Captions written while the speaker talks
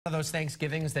One of those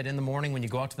Thanksgivings that in the morning when you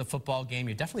go out to the football game,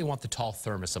 you definitely want the tall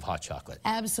thermos of hot chocolate.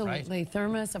 Absolutely. Right?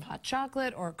 Thermos of hot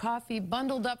chocolate or coffee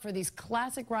bundled up for these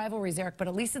classic rivalries, Eric, but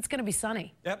at least it's going to be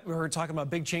sunny. Yep, we were talking about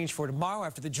big change for tomorrow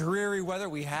after the dreary weather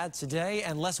we had today,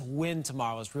 and less wind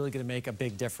tomorrow is really going to make a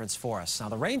big difference for us. Now,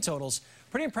 the rain totals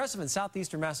pretty impressive in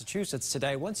southeastern Massachusetts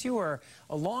today. Once you were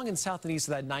along and south and east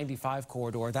of that 95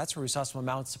 corridor, that's where we saw some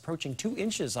amounts approaching 2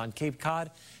 inches on Cape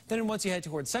Cod. Then once you head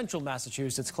towards central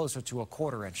Massachusetts, closer to a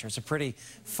 1/4 inch. There's a pretty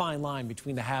fine line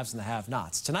between the haves and the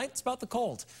have-nots. Tonight, it's about the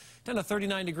cold. Down to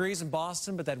 39 degrees in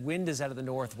Boston, but that wind is out of the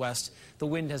northwest. The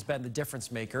wind has been the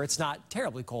difference maker. It's not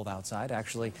terribly cold outside,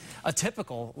 actually. A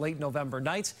typical late November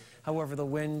night. However, the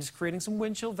wind creating some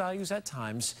wind chill values at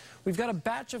times. We've got a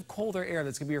batch of colder air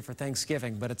that's going to be here for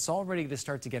Thanksgiving, but it's already going to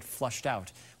start to get flushed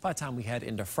out by the time we head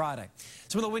into Friday.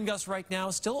 Some of the wind gusts right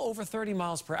now still over 30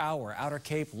 miles per hour. Outer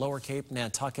Cape, Lower Cape,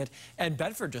 Nantucket, and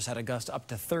Bedford just had a gust up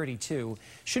to 32.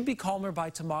 Should be calmer by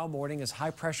tomorrow morning as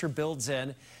high pressure builds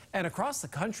in. And across the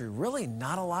country, really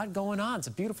not a lot going on. It's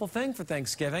a beautiful thing for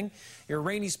Thanksgiving. Your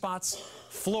rainy spots,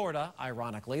 Florida,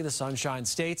 ironically, the Sunshine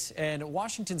State, and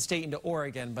Washington State into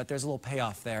Oregon, but there's a little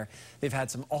payoff there. They've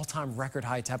had some all-time record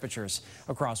high temperatures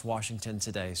across Washington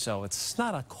today, so it's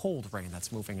not a cold rain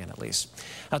that's moving in at least.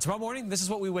 Now, tomorrow morning, this is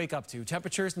what we wake up to.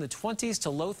 Temperatures in the 20s to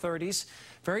low 30s.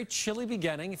 Very chilly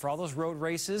beginning. For all those road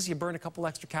races, you burn a couple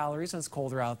extra calories and it's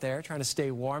colder out there, trying to stay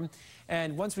warm.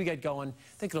 And once we get going,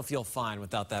 I think it'll feel fine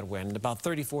without that wind. About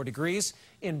 34 degrees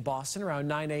in Boston around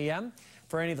 9 a.m.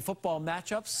 For any of the football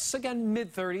matchups, again,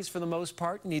 mid-30s for the most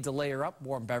part. Need to layer up,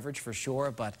 warm beverage for sure,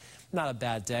 but not a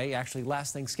bad day. Actually,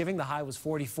 last Thanksgiving, the high was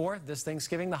 44. This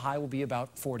Thanksgiving, the high will be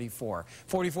about 44.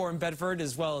 44 in Bedford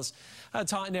as well as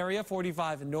Taunton area,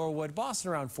 45 in Norwood,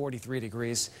 Boston around 43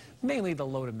 degrees. Mainly the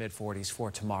low to mid-40s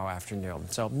for tomorrow afternoon.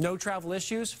 So no travel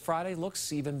issues. Friday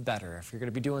looks even better. If you're going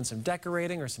to be doing some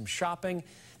decorating or some shopping,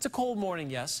 it's a cold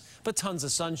morning, yes, but tons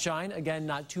of sunshine. Again,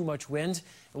 not too much wind.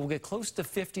 We'll get close to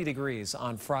 50 degrees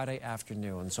on Friday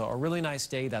afternoon. So a really nice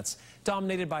day that's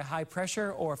dominated by high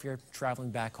pressure, or if you're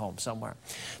traveling back home somewhere.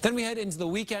 Then we head into the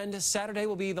weekend. Saturday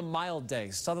will be the mild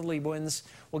day. Southerly winds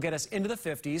will get us into the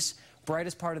 50s.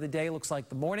 Brightest part of the day looks like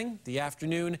the morning, the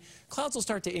afternoon. Clouds will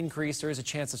start to increase. There is a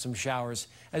chance of some showers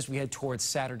as we head towards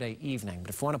Saturday evening. But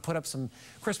if you want to put up some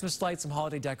Christmas lights, some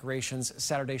holiday decorations,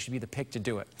 Saturday should be the pick to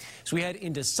do it. So we head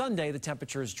into Sunday, the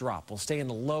temperatures drop. We'll stay in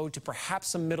the low to perhaps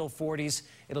some middle 40s.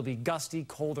 It'll be gusty,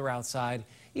 colder outside.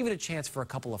 Even a chance for a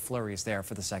couple of flurries there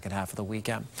for the second half of the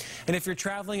weekend. And if you're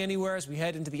traveling anywhere as we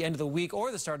head into the end of the week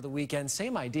or the start of the weekend,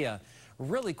 same idea.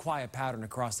 Really quiet pattern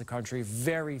across the country.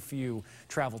 Very few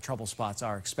travel trouble spots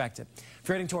are expected. If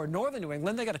you're heading toward northern New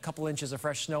England, they got a couple inches of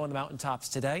fresh snow on the mountaintops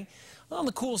today. On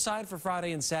the cool side for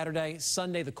Friday and Saturday.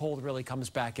 Sunday, the cold really comes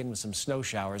back in with some snow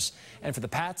showers. And for the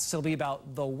Pats, it'll be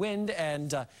about the wind,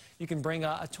 and you can bring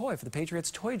a toy for the Patriots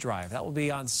toy drive. That will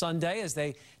be on Sunday as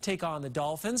they take on the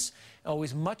Dolphins.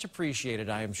 Always much appreciated,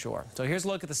 I am sure. So here's a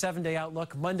look at the 7-day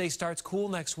outlook. Monday starts cool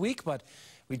next week, but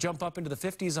we jump up into the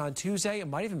 50s on Tuesday and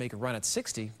might even make a run at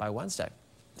 60 by Wednesday.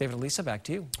 David and Lisa, back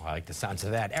to you. I like the sounds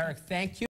of that. Eric, thank you.